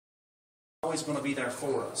always going to be there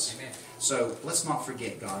for us. Amen. So let's not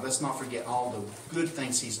forget God. Let's not forget all the good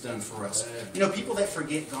things He's done for us. You know, people that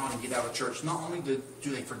forget God and get out of church, not only do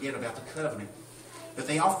they forget about the covenant, but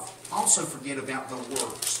they also forget about the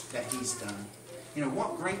works that He's done. You know,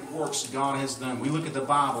 what great works God has done. We look at the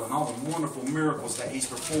Bible and all the wonderful miracles that He's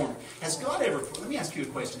performed. Has God ever, let me ask you a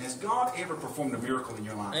question, has God ever performed a miracle in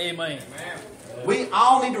your life? Amen. We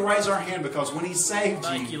all need to raise our hand because when He saved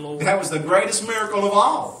Thank you, Lord. that was the greatest miracle of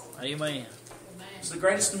all. Amen. It's the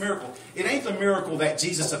greatest miracle. It ain't the miracle that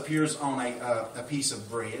Jesus appears on a piece of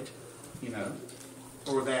bread, you know,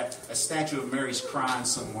 or that a statue of Mary's crying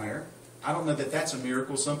somewhere. I don't know that that's a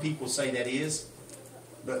miracle. Some people say that is.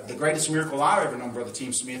 But the greatest miracle I ever known, Brother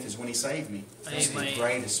Tim Smith, is when he saved me. That's Amen. the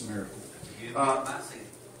greatest miracle.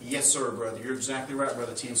 Yes, sir, brother. You're exactly right,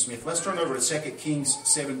 Brother Tim Smith. Let's turn over to 2 Kings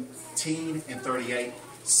 17 and 38.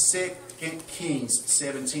 2 Kings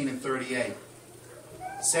 17 and 38.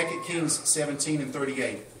 2 Kings 17 and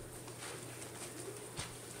 38.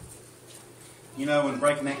 You know, in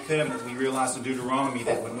breaking that covenant, we realize in Deuteronomy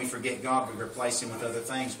that when we forget God, we replace Him with other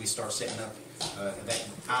things. We start setting up that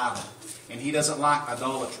idol. And He doesn't like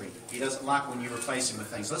idolatry. He doesn't like when you replace Him with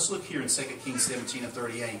things. Let's look here in 2 Kings 17 and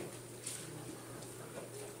 38.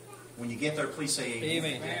 When you get there, please say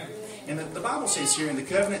amen. Amen. And the Bible says here, in the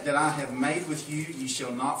covenant that I have made with you, you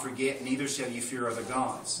shall not forget, neither shall you fear other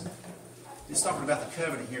gods. It's talking about the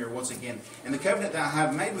covenant here once again. And the covenant that I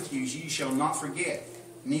have made with you, you shall not forget,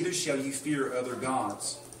 neither shall you fear other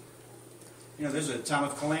gods. You know, there's a time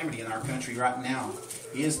of calamity in our country right now.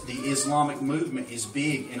 The Islamic movement is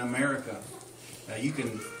big in America.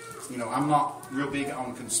 I'm not real big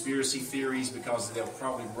on conspiracy theories because they'll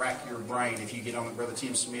probably rack your brain if you get on with Brother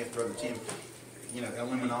Tim Smith, Brother Tim,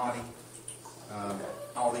 Illuminati,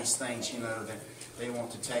 all these things, that they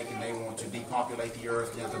want to take and they want to depopulate the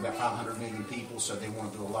earth down to about 500 million people, so they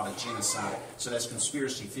want to do a lot of genocide. So that's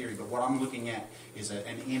conspiracy theory. But what I'm looking at is an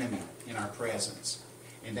enemy in our presence,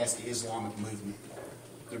 and that's the Islamic movement.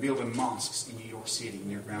 They're building mosques in New York City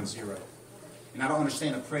near Ground Zero. And I don't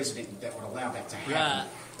understand a president that would allow that to happen.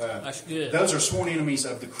 Right. That's good. Those are sworn enemies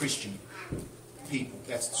of the Christian people.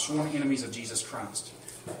 That's sworn enemies of Jesus Christ.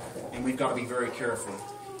 And we've got to be very careful.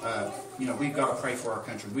 We've got to pray for our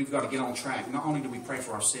country. We've got to get on track. Not only do we pray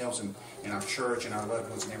for ourselves and our church and our loved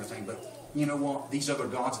ones and everything, but you know what? These other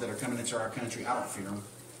gods that are coming into our country, I don't fear them.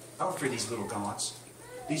 I don't fear these little gods.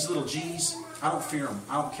 These little G's, I don't fear them.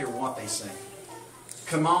 I don't care what they say.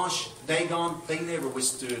 Chemosh, Dagon, they never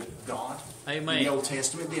withstood God. Amen. In the Old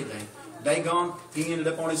Testament, did they? Dagon, he ended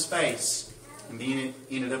up on his face. And then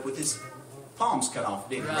ended up with his palms cut off,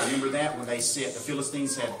 didn't he? Right. Remember that when the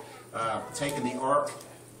Philistines had taken the ark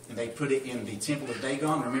and they put it in the temple of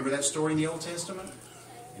Dagon? Remember that story in the Old Testament?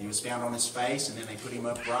 And he was found on his face, and then they put him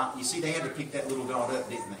upright. You see, they had to pick that little God up,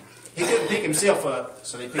 didn't they? He couldn't pick himself up,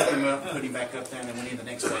 so they picked him up, put him back up there, and then went in the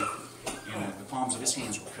next day. And the palms of his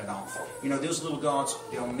hands were cut off. Those little gods,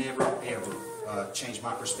 they'll never, ever change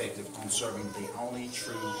my perspective on serving the only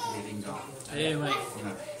true living God. Amen.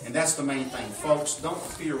 And that's the main thing. Folks, don't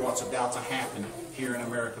fear what's about to happen here in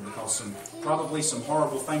America, because probably some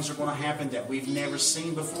horrible things are going to happen that we've never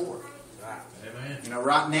seen before. Amen.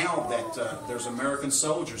 Right now that there's American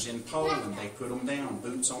soldiers in Poland, they put them down,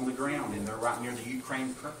 boots on the ground, and they're right near the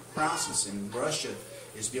Ukraine crisis, and Russia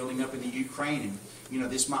is building up in the Ukraine. And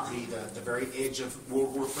this might be the very edge of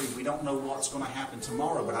World War III. We don't know what's going to happen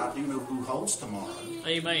tomorrow, but I do know who holds tomorrow.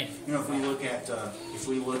 Amen. If we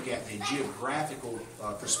look at the geographical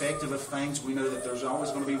perspective of things, we know that there's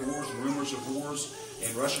always going to be wars and rumors of wars,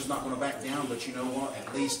 and Russia's not going to back down. But you know what?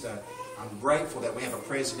 At least I'm grateful that we have a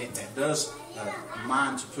president that does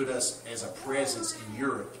mind to put us as a presence in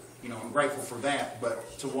Europe. I'm grateful for that,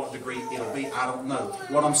 but to what degree it'll be, I don't know.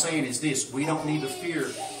 What I'm saying is this: we don't need to fear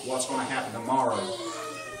what's going to happen tomorrow,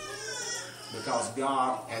 because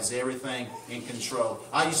God has everything in control.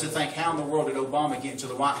 I used to think, how in the world did Obama get into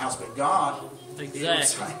the White House? But God,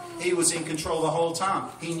 Exactly. He was in control the whole time.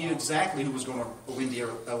 He knew exactly who was going to win the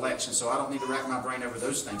election, so I don't need to rack my brain over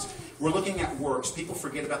those things. We're looking at works. People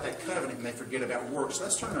forget about that covenant, and they forget about works.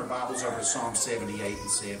 Let's turn our Bibles over to Psalm 78 and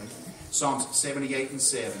 7. Psalms 78 and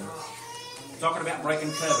 7. Talking about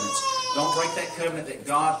breaking covenants. Don't break that covenant that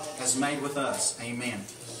God has made with us. Amen.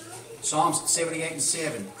 Psalms 78 and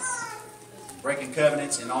 7. Breaking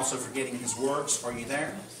covenants and also forgetting His works. Are you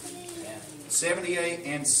there? 78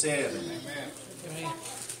 and 7. Amen.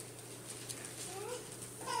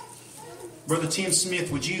 Brother Tim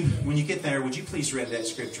Smith, when you get there, would you please read that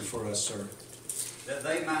scripture for us, sir? That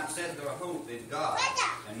they might set their hope in God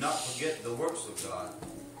and not forget the works of God,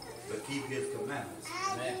 but keep His commandments.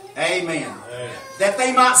 Amen. Amen. That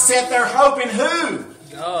they might set their hope in who?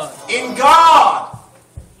 God. in God.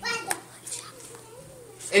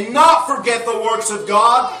 And not forget the works of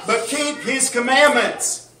God, but keep His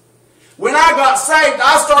commandments. When I got saved,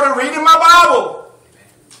 I started reading my Bible.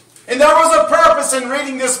 And there was a purpose in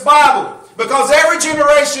reading this Bible. Because every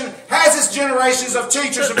generation has its generations of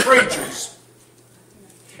teachers and preachers.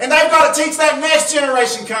 And they've got to teach that next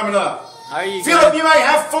generation coming up. Philip, you may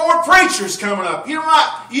have 4 preachers coming up. You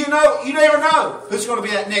never know who's going to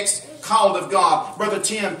be that next called of God. Brother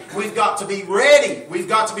Tim, we've got to be ready. We've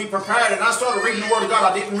got to be prepared. And I started reading the Word of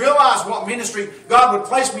God. I didn't realize what ministry God would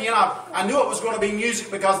place me in. I knew it was going to be music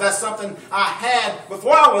because that's something I had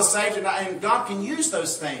before I was saved. And God can use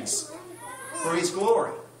those things for His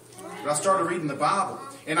glory. But I started reading the Bible.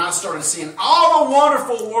 And I started seeing all the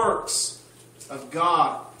wonderful works of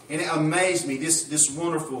God. And it amazed me, this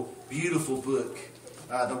wonderful, beautiful book,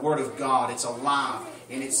 the Word of God. It's alive,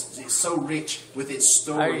 and it's so rich with its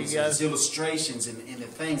stories, and its illustrations, and the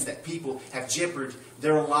things that people have jeopardized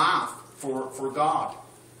their life for God.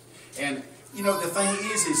 And, the thing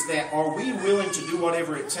is that are we willing to do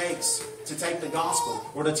whatever it takes to take the gospel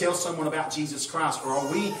or to tell someone about Jesus Christ? Or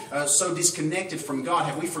are we so disconnected from God?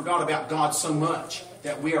 Have we forgot about God so much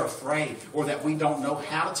that we are afraid or that we don't know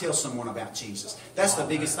how to tell someone about Jesus? That's the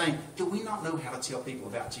biggest thing. Do we not know how to tell people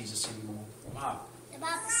about Jesus anymore?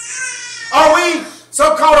 Are we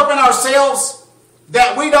so caught up in ourselves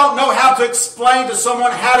that we don't know how to explain to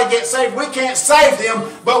someone how to get saved? We can't save them,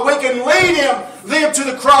 but we can lead them to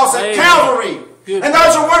the cross at Calvary. Good. And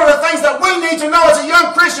those are one of the things that we need to know as a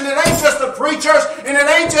young Christian. It ain't just the preachers, and it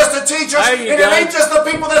ain't just the teachers, and it ain't just the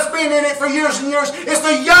people that's been in it for years and years. It's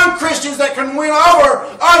the young Christians that can win over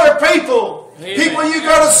other people. Amen. People you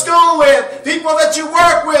go to school with, people that you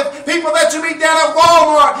work with, people that you meet down at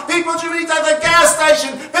Walmart, people you meet at the gas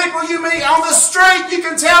station, people you meet on the street. You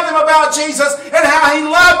can tell them about Jesus and how He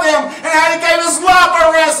loved them and how He gave His life a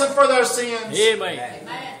ransom for their sins. Amen.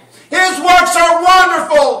 His works are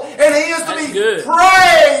wonderful, and He is to be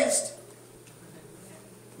praised.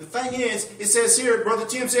 The thing is, it says here, Brother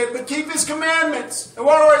Tim said, but keep His commandments. And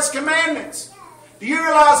what are His commandments? Do you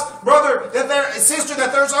realize, brother, sister,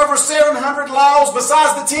 that there's over 700 laws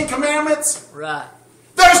besides the 10 commandments? Right.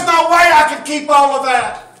 There's no way I could keep all of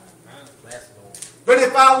that. But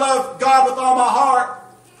if I love God with all my heart,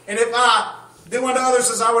 and if I do unto others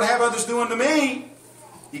as I would have others do unto me,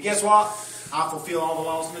 you guess what? I fulfill all the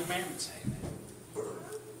laws and the commandments.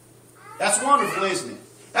 That's wonderful, isn't it?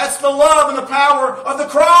 That's the love and the power of the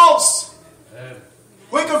cross.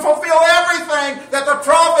 We can fulfill everything that the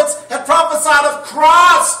prophets had prophesied of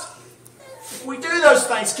Christ. If we do those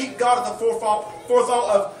things, keep God at the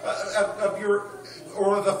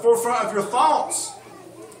forefront of your thoughts,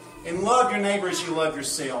 and love your neighbor as you love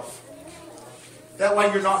yourself. That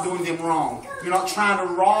way you're not doing them wrong. You're not trying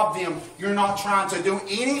to rob them. You're not trying to do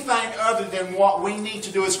anything other than what we need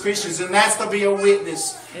to do as Christians. And that's to be a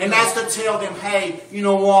witness. And that's to tell them, hey, you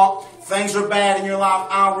know what? Things are bad in your life.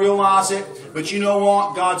 I realize it. But you know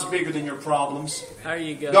what? God's bigger than your problems. There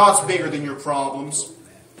you go. God's bigger than your problems.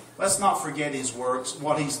 Let's not forget His works,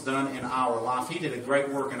 what He's done in our life. He did a great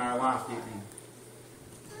work in our life, didn't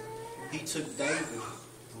He? He took David,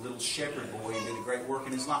 little shepherd boy, and did a great work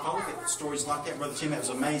in his life. I look at stories like that, Brother Tim. That was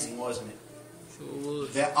amazing, wasn't it? Sure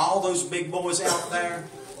was. That all those big boys out there,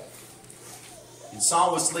 and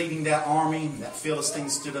Saul was leading that army, and that Philistine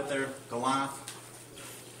stood up there, Goliath.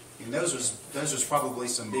 And those was probably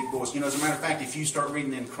some big boys. As a matter of fact, if you start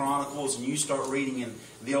reading in Chronicles and you start reading in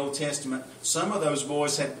the Old Testament, some of those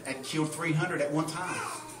boys had killed 300 at one time.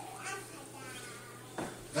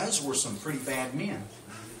 Those were some pretty bad men.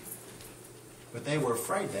 But they were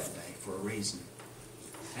afraid that day for a reason.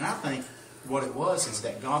 And I think what it was is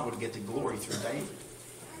that God would get the glory through David.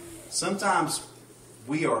 Sometimes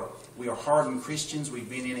we are hardened Christians. We've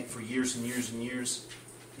been in it for years and years and years.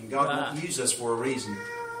 And God won't use us for a reason.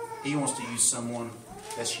 He wants to use someone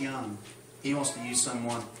that's young. He wants to use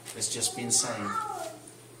someone that's just been saved.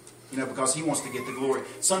 Because He wants to get the glory.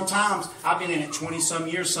 Sometimes, I've been in it 20-some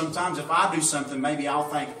years. Sometimes if I do something, maybe I'll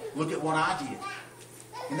think, look at what I did.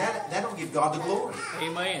 And that'll give God the glory.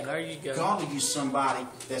 Amen. There you go. God will use somebody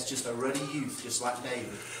that's just a ruddy youth, just like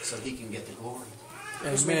David, so He can get the glory.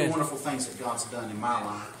 There's many wonderful things that God's done in my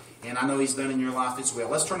life. And I know He's done in your life as well.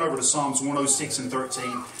 Let's turn over to Psalms 106 and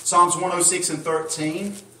 13. Psalms 106 and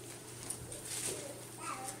 13.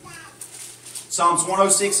 Psalms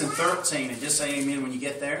 106 and 13. And just say amen when you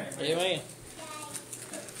get there. Amen.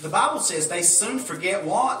 The Bible says they soon forget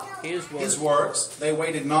what? His works. They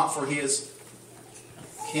waited not for His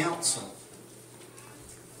counsel.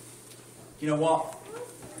 You know what?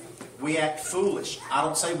 we act foolish. I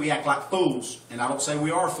don't say we act like fools, and I don't say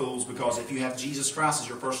we are fools, because if you have Jesus Christ as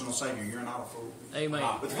your personal Savior, you're not a fool. Amen.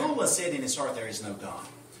 But the fool has said in his heart there is no God.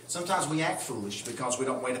 Sometimes we act foolish because we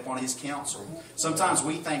don't wait upon His counsel. Sometimes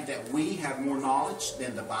we think that we have more knowledge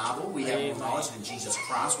than the Bible. We have more knowledge than Jesus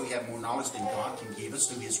Christ. We have more knowledge than God can give us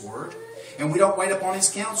through His Word. And we don't wait upon His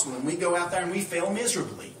counsel. And we go out there and we fail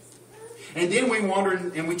miserably. And then we wonder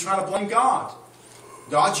and we try to blame God.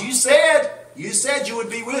 God, you said you would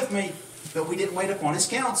be with me, but we didn't wait upon His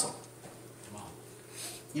counsel.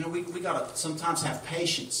 You know, we got to sometimes have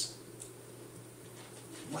patience.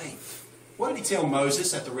 Wait. What did He tell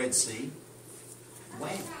Moses at the Red Sea?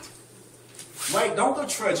 Wait. Wait, don't go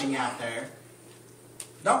trudging out there.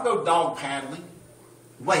 Don't go dog paddling.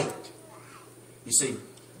 Wait. You see,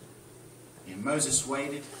 and Moses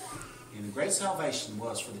waited, and the great salvation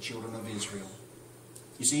was for the children of Israel.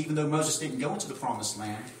 You see, even though Moses didn't go into the promised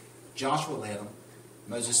land, Joshua led them.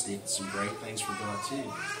 Moses did some great things for God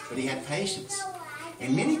too. But he had patience.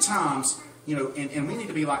 And many times, you know, and we need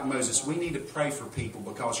to be like Moses. We need to pray for people,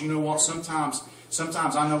 because you know what? Sometimes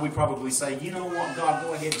I know we probably say, you know what, God,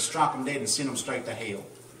 go ahead and strike them dead and send them straight to hell.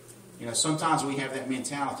 You know, sometimes we have that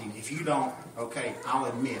mentality. If you don't, okay, I'll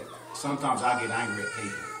admit, sometimes I get angry at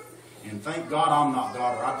people. And thank God I'm not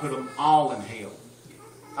God, or I'd put them all in hell.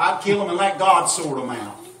 I'd kill them and let God sort them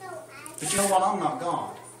out. But you know what? I'm not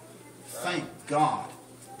God. Thank God.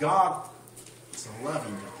 God is a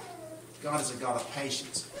loving God. God is a God of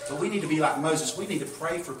patience. But we need to be like Moses. We need to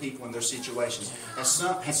pray for people in their situations.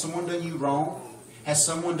 Has someone done you wrong? Has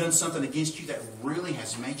someone done something against you that really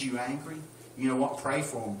has made you angry? You know what? Pray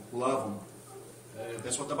for them. Love them.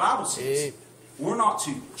 That's what the Bible says. We're not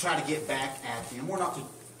to try to get back at them. We're not to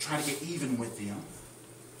try to get even with them.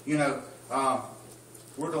 You know,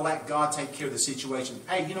 we're to let God take care of the situation.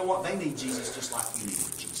 Hey, you know what? They need Jesus just like you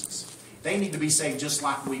needed Jesus. They need to be saved just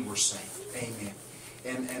like we were saved. Amen.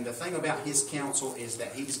 And the thing about His counsel is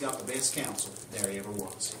that He's got the best counsel there ever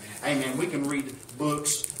was. Amen. We can read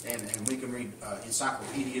books and we can read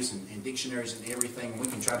encyclopedias and dictionaries and everything. We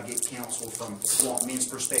can try to get counsel from what men's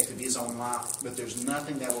perspective is on life. But there's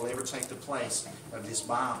nothing that will ever take the place of this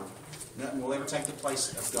Bible. Nothing will ever take the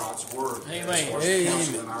place of God's Word as far as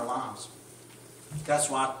counsel in our lives. That's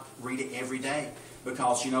why I read it every day.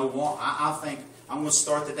 Because you know what? I think I'm going to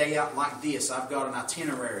start the day out like this. I've got an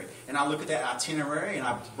itinerary. And I look at that itinerary and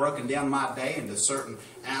I've broken down my day into certain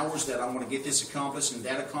hours that I'm going to get this accomplished and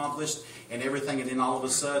that accomplished and everything. And then all of a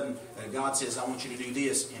sudden, God says, I want you to do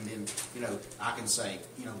this. And then, you know, I can say,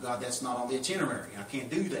 you know, God, that's not on the itinerary. I can't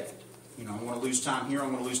do that. You know, I'm going to lose time here.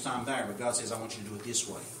 I'm going to lose time there. But God says, I want you to do it this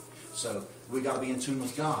way. So we've got to be in tune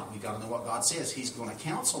with God. We've got to know what God says. He's going to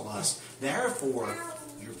counsel us. Therefore,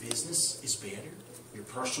 your business is better. Your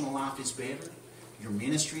personal life is better. Your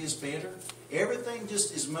ministry is better. Everything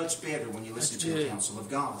just is much better when you listen to the counsel of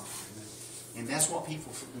God. And that's what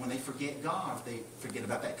people, when they forget God, they forget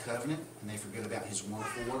about that covenant and they forget about His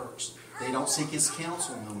wonderful works. They don't seek His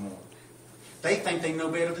counsel no more. They think they know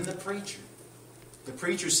better than the preacher. The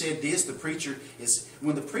preacher said this. The preacher is,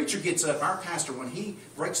 when the preacher gets up, our pastor, when he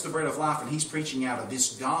breaks the bread of life and he's preaching out of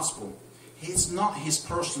this gospel, it's not his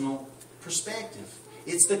personal perspective.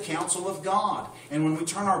 It's the counsel of God. And when we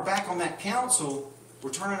turn our back on that counsel,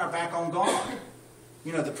 we're turning our back on God.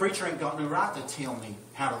 You know, the preacher ain't got no right to tell me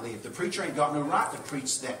how to live. The preacher ain't got no right to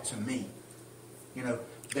preach that to me. You know,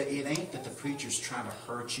 it ain't that the preacher's trying to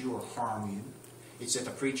hurt you or harm you. It's that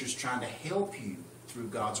the preacher's trying to help you through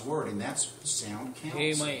God's Word. And that's sound counsel.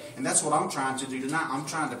 Amen. And that's what I'm trying to do tonight. I'm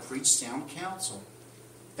trying to preach sound counsel.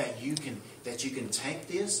 That you can take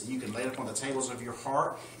this and you can lay it upon the tables of your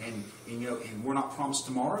heart, and you know, and we're not promised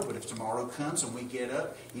tomorrow, but if tomorrow comes and we get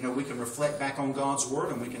up, you know, we can reflect back on God's Word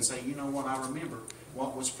and we can say, you know what, I remember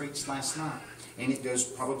what was preached last night. And it goes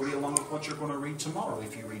probably along with what you're going to read tomorrow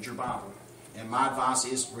if you read your Bible. And my advice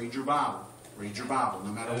is read your Bible. Read your Bible.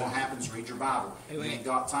 No matter what happens, read your Bible. If you ain't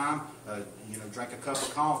got time, you know, drink a cup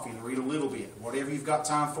of coffee and read a little bit. Whatever you've got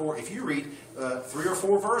time for. If you read 3 or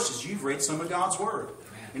 4 verses, you've read some of God's Word.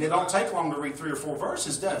 And it don't take long to read 3 or 4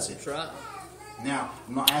 verses, does it? That's right. Now,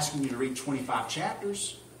 I'm not asking you to read 25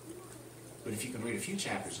 chapters, but if you can read a few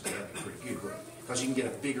chapters a day, that'd be pretty good, right? Because you can get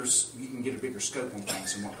a bigger scope on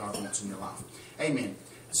things and what God wants in your life. Amen.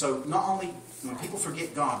 So not only when people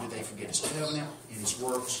forget God, do they forget His covenant and His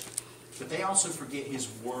works, but they also forget His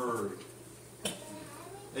Word.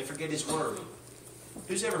 They forget His Word.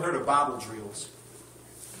 Who's ever heard of Bible drills?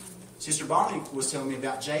 Sister Bonnie was telling me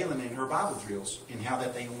about Jalen and her Bible drills and how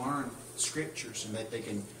that they learn scriptures, and that they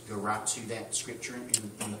can go right to that scripture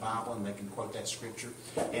in the Bible, and they can quote that scripture.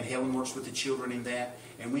 And Helen works with the children in that,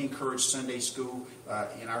 and we encourage Sunday school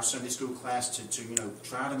in our Sunday school class to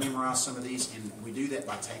try to memorize some of these, and we do that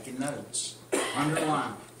by taking notes.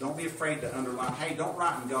 Underline. Don't be afraid to underline. Hey, don't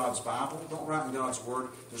write in God's Bible. Don't write in God's Word.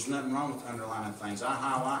 There's nothing wrong with underlining things. I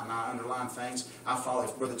highlight and I underline things. I follow,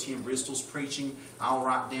 if Brother Tim Bristol's preaching, I'll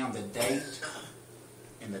write down the date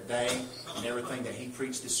and the day and everything that he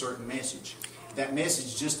preached this certain message. That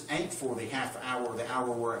message just ain't for the half hour or the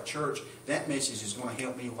hour we're at church. That message is going to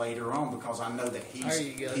help me later on because I know that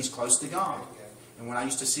he's close to God. And when I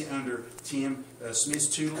used to sit under Tim Smith's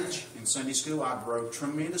tutelage in Sunday school, I grew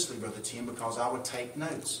tremendously, Brother Tim, because I would take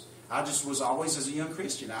notes. I just was always, as a young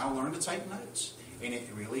Christian, I learned to take notes. And it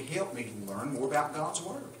really helped me to learn more about God's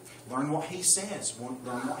Word. Learn what He says.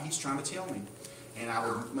 Learn what He's trying to tell me. And I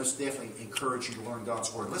would most definitely encourage you to learn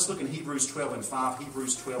God's Word. Let's look in Hebrews 12 and 5.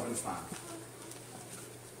 Hebrews 12 and 5.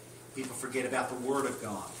 People forget about the Word of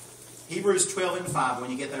God. Hebrews 12 and 5.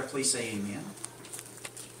 When you get there, please say amen.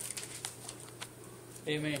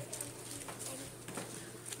 Amen.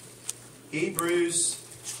 Hebrews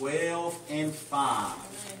 12 and 5.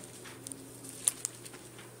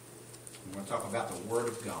 We're going to talk about the Word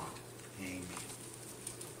of God. Amen.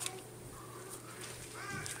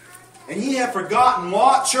 And ye have forgotten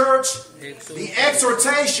what, church? The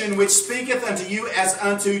exhortation which speaketh unto you as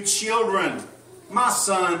unto children. My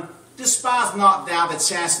son, despise not thou the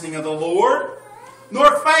chastening of the Lord,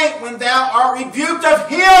 nor faint when thou art rebuked of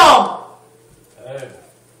Him.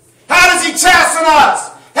 How does He chasten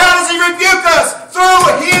us? How does He rebuke us? Through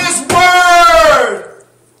His Word.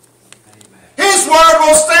 His Word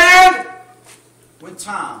will stand when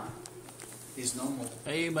time is no more.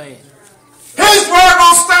 Amen. His Word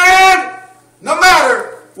will stand no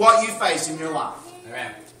matter what you face in your life.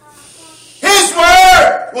 Amen. His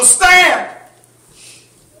Word will stand.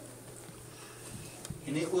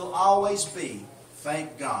 And it will always be,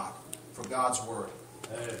 thank God, for God's Word.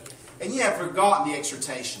 And you have forgotten the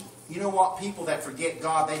exhortation. You know what? People that forget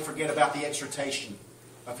God, they forget about the exhortation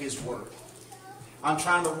of His Word. I'm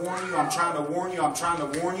trying to warn you. I'm trying to warn you. I'm trying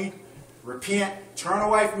to warn you. Repent. Turn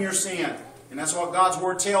away from your sin. And that's what God's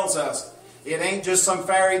Word tells us. It ain't just some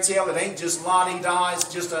fairy tale. It ain't just la-di-da.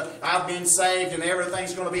 Just I've been saved and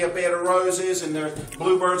everything's going to be a bed of roses and the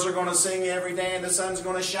bluebirds are going to sing every day and the sun's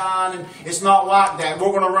going to shine. And it's not like that. We're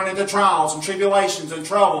going to run into trials and tribulations and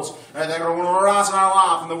troubles. They're going to arise in our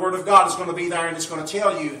life, and the Word of God is going to be there, and it's going to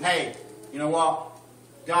tell you, hey, you know what?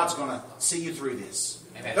 God's going to see you through this.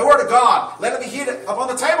 Amen. The Word of God, let it be hid upon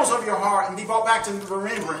the tables of your heart and be brought back to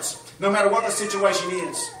remembrance, no matter what the situation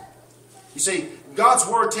is. You see, God's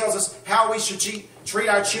Word tells us how we should treat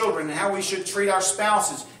our children, and how we should treat our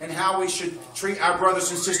spouses, and how we should treat our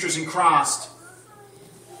brothers and sisters in Christ.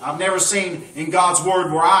 I've never seen in God's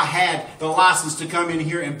Word where I had the license to come in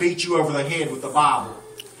here and beat you over the head with the Bible.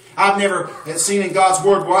 I've never seen in God's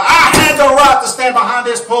Word where I had the right to stand behind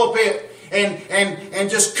this pulpit and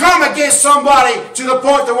just come against somebody to the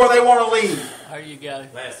point to where they want to leave. There you go.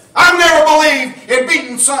 I've never believed in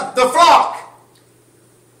beating the flock.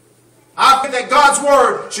 I think that God's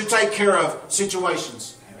Word should take care of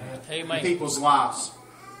situations in people's lives.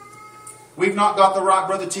 We've not got the right,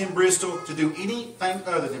 Brother Tim Bristol, to do anything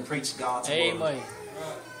other than preach God's Word. Amen.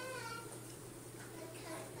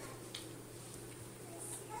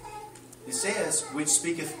 It says, which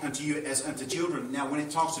speaketh unto you as unto children. Now, when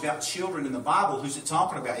it talks about children in the Bible, who's it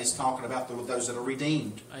talking about? It's talking about those that are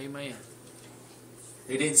redeemed. Amen.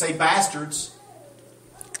 It didn't say bastards,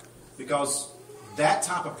 because that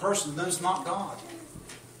type of person knows not God.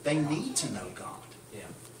 They need to know God. Yeah.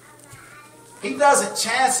 He doesn't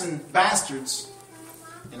chasten bastards,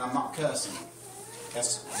 and I'm not cussing.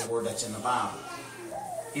 That's the word that's in the Bible.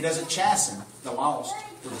 He doesn't chasten the lost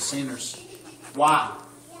or the sinners. Why?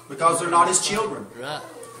 Because they're not His children. Right.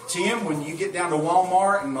 Tim, when you get down to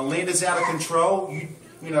Walmart and Melinda's out of control,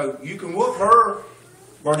 you can whoop her,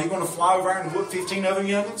 but are you going to fly over there and whoop 15 other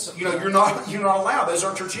youngins? You're not allowed. Those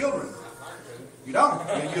aren't your children. You don't.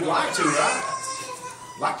 You'd like to, right?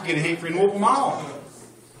 Like to get a hickory and whoop them all.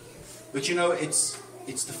 But it's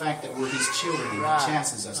the fact that we're His children and He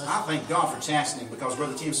chastens us. I thank God for chastening, because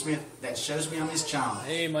Brother Tim Smith, that shows me I'm His child.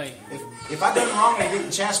 Amen. If I done wrong and He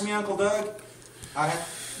didn't chasten me, Uncle Doug, I'd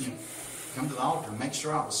have to come to the altar and make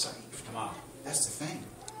sure I was saved. Come on. That's the thing.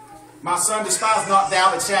 My son, despise not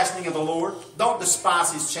thou the chastening of the Lord. Don't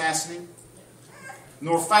despise His chastening,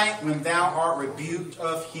 nor faint when thou art rebuked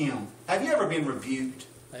of Him. Have you ever been rebuked?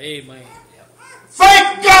 Amen.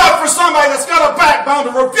 Thank God for somebody that's got a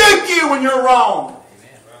backbone to rebuke you when you're wrong.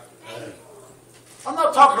 I'm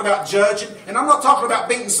not talking about judging, and I'm not talking about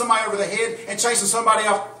beating somebody over the head and chasing somebody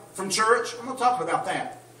off from church. I'm not talking about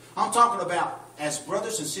that. I'm talking about, as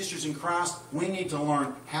brothers and sisters in Christ, we need to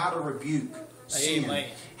learn how to rebuke sin. Amen.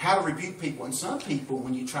 How to rebuke people. And some people,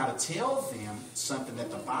 when you try to tell them something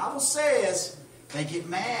that the Bible says, they get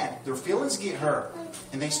mad. Their feelings get hurt.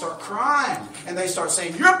 And they start crying. And they start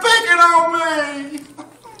saying, "You're picking on me!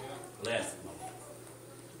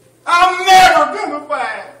 I'm never coming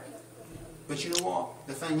back!" But you know what?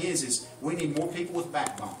 The thing is we need more people with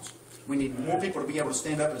backbones. We need more people to be able to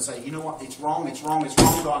stand up and say, "You know what? It's wrong, it's wrong, it's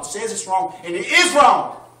wrong. God says it's wrong, and it is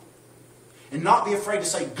wrong." And not be afraid to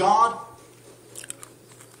say, "God,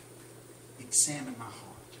 examine my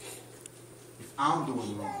heart. If I'm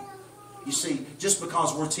doing wrong." You see, just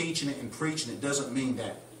because we're teaching it and preaching it doesn't mean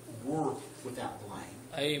that we're without blame.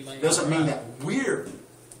 Amen. Doesn't mean that we're,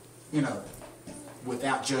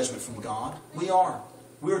 without judgment from God. We are.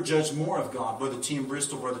 We're judged more of God. Brother Tim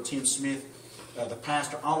Bristol, Brother Tim Smith, the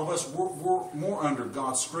pastor, all of us, we're more under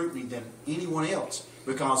God's scrutiny than anyone else,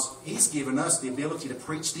 because He's given us the ability to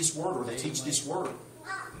preach this Word or to teach this Word.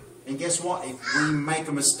 And guess what? If we make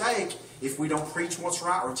a mistake, if we don't preach what's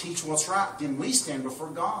right or teach what's right, then we stand before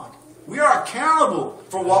God. We are accountable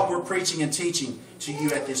for what we're preaching and teaching to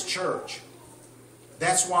you at this church.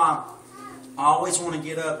 That's why I always want to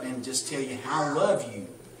get up and just tell you how I love you.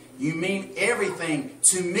 You mean everything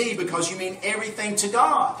to me because you mean everything to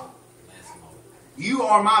God. You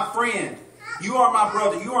are my friend. You are my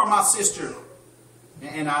brother. You are my sister.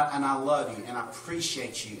 And I love you and I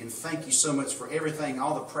appreciate you and thank you so much for everything,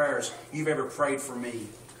 all the prayers you've ever prayed for me.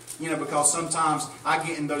 Because sometimes I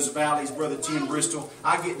get in those valleys, Brother Tim Bristol,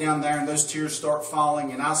 I get down there and those tears start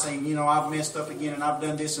falling and I say, I've messed up again and I've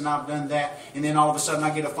done this and I've done that. And then all of a sudden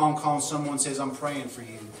I get a phone call and someone says, "I'm praying for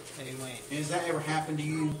you." Amen. Has that ever happened to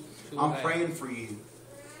you? Sure I'm has. praying for you.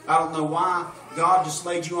 I don't know why. God just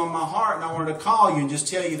laid you on my heart and I wanted to call you and just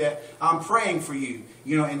tell you that I'm praying for you.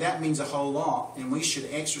 And that means a whole lot. And we should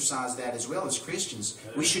exercise that as well as Christians.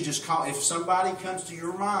 We should just call. If somebody comes to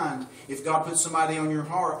your mind, if God puts somebody on your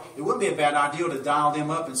heart, it wouldn't be a bad idea to dial them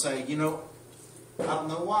up and say, I don't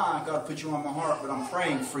know why God put you on my heart, but I'm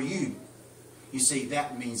praying for you. You see,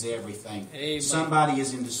 that means everything. Amen. Somebody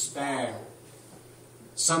is in despair.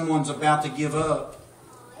 Someone's about to give up.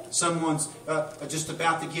 Someone's just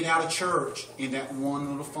about to get out of church. And that one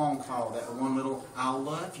little phone call, that one little, "I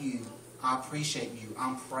love you, I appreciate you,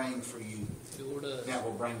 I'm praying for you," Sure does. that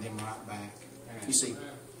will bring them right back. You see,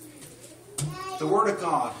 the Word of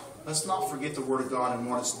God, let's not forget the Word of God and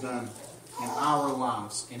what it's done in our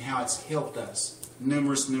lives and how it's helped us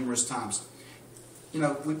numerous times.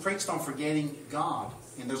 We preached on forgetting God,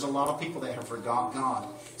 and there's a lot of people that have forgot God.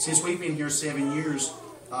 Since we've been here 7 years,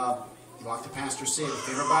 like the pastor said, if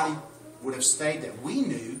everybody would have stayed that we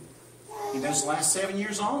knew in those last 7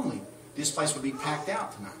 years only, this place would be packed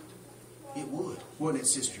out tonight. It would, wouldn't it,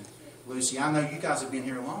 Sister Lucy? I know you guys have been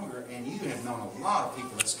here longer, and you have known a lot of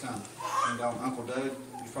people that's come and gone. Uncle Doug,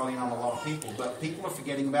 you've probably known a lot of people, but people are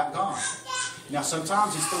forgetting about God. Now,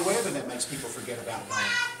 sometimes it's the weather that makes people forget about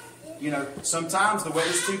God. Sometimes the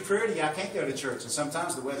weather's too pretty, I can't go to church, and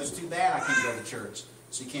sometimes the weather's too bad, I can't go to church.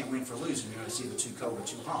 So you can't win for losing. It's either too cold or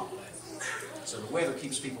too hot. So the weather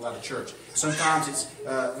keeps people out of church. Sometimes it's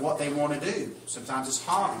what they want to do. Sometimes it's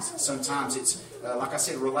hobbies. Sometimes it's, like I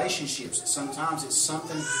said, relationships. Sometimes it's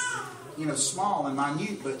something, small and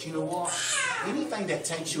minute. But you know what? Anything that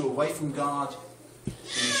takes you away from God and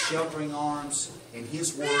His sheltering arms and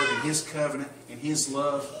His Word and His covenant and His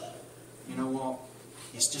love, you know what?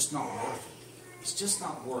 It's just not worth it. It's just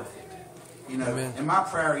not worth it. Amen. And my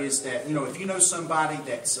prayer is that, if you know somebody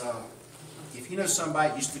that's... if you know somebody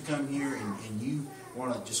that used to come here and you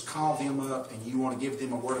want to just call them up and you want to give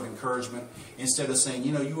them a word of encouragement instead of saying,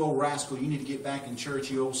 you old rascal, you need to get back in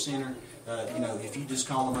church, you old sinner. If you just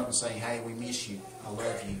call them up and say, "Hey, we miss you. I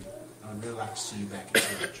love you. I'd really like to see you back in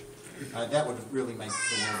church." That would really make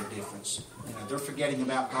the world a difference. They're forgetting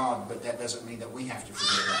about God, but that doesn't mean that we have to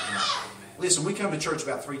forget about God. Listen, we come to church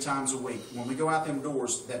about 3 times a week. When we go out them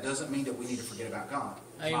doors, that doesn't mean that we need to forget about God.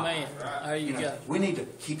 Amen. There you go. We need to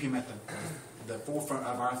keep Him at the forefront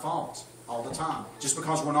of our thoughts all the time. Just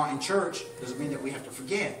because we're not in church doesn't mean that we have to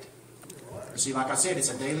forget. You see, like I said, it's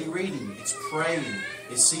a daily reading. It's praying.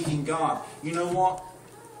 It's seeking God. You know what?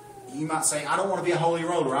 You might say, "I don't want to be a holy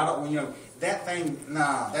roller. I don't, that thing,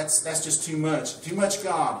 nah, that's just too much. Too much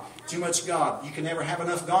God. Too much God." You can never have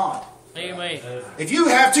enough God. Amen. If you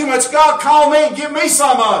have too much God, call me and give me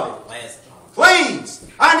some of it. Please.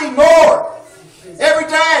 I need more. Every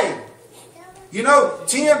day.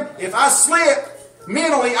 Tim, if I slip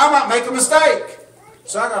mentally, I might make a mistake.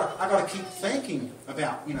 So I got to keep thinking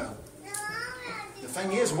about,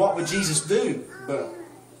 thing is, what would Jesus do? But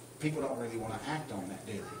people don't really want to act on that,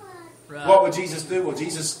 do they? Right. What would Jesus do? Well,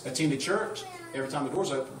 Jesus attended church every time the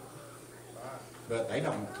door's open. But they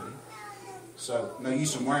don't want to. So, no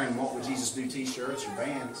use in wearing what would Jesus do t-shirts or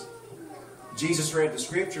bands. Jesus read the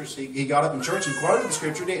scriptures. He got up in church and quoted the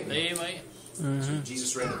scripture, didn't he? Amen. So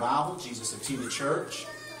Jesus read the Bible. Jesus attended church.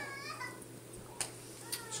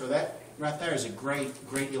 So that right there is a great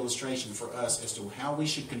illustration for us as to how we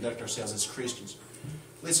should conduct ourselves as Christians.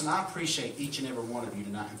 Listen, I appreciate each and every one of you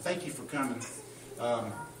tonight, and thank you for coming.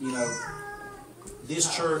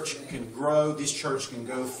 This church can grow. This church can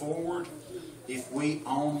go forward if we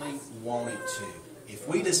only want it to. If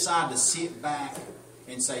we decide to sit back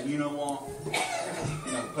and say, you know what,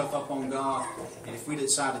 puff up on God, and if we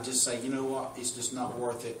decide to just say, you know what, it's just not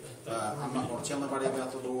worth it, I'm not going to tell nobody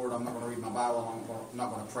about the Lord, I'm not going to read my Bible, I'm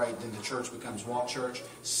not going to pray, then the church becomes what church?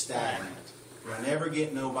 Stagnant. We'll never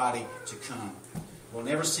get nobody to come. We'll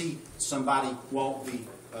never see somebody walk the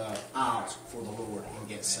aisles for the Lord and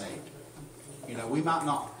get saved. We might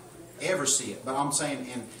not ever see it, but I'm saying,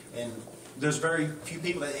 and there's very few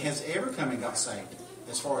people that has ever come and got saved.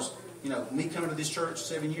 As far as, me coming to this church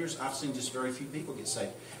 7 years, I've seen just very few people get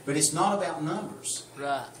saved. But it's not about numbers.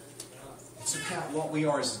 Right. It's about what we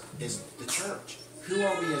are as the church. Who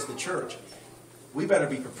are we as the church? We better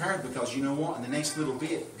be prepared because you know what? In the next little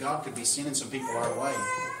bit, God could be sending some people our way.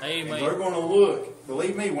 Amen. And they're going to look.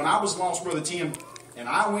 Believe me, when I was lost, Brother Tim, and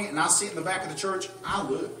I went and I sit in the back of the church, I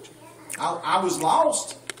looked. I was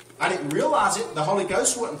lost. I didn't realize it. The Holy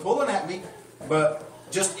Ghost wasn't pulling at me. But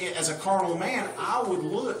just as a carnal man, I would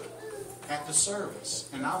look at the service.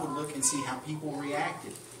 And I would look and see how people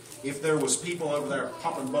reacted. If there was people over there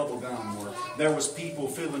popping bubble gum, or there was people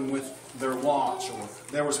fiddling with their watch, or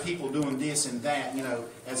there was people doing this and that,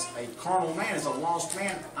 as a carnal man, as a lost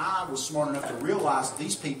man, I was smart enough to realize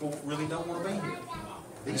these people really don't want to be here.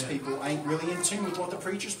 These people ain't really in tune with what the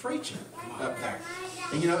preacher's preaching up there.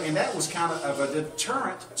 And that was kind of a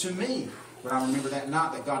deterrent to me. But I remember that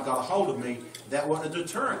night that God got a hold of me, that wasn't a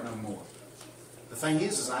deterrent no more. The thing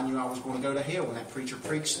is I knew I was going to go to hell when that preacher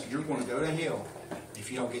preached, you're going to go to hell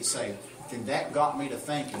if you don't get saved. Then that got me to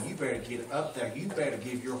thinking, you better get up there. You better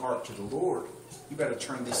give your heart to the Lord. You better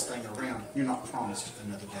turn this thing around. You're not promised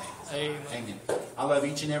another day. Amen. Amen. I love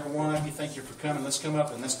each and every one of you. Thank you for coming. Let's come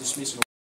up and let's dismiss.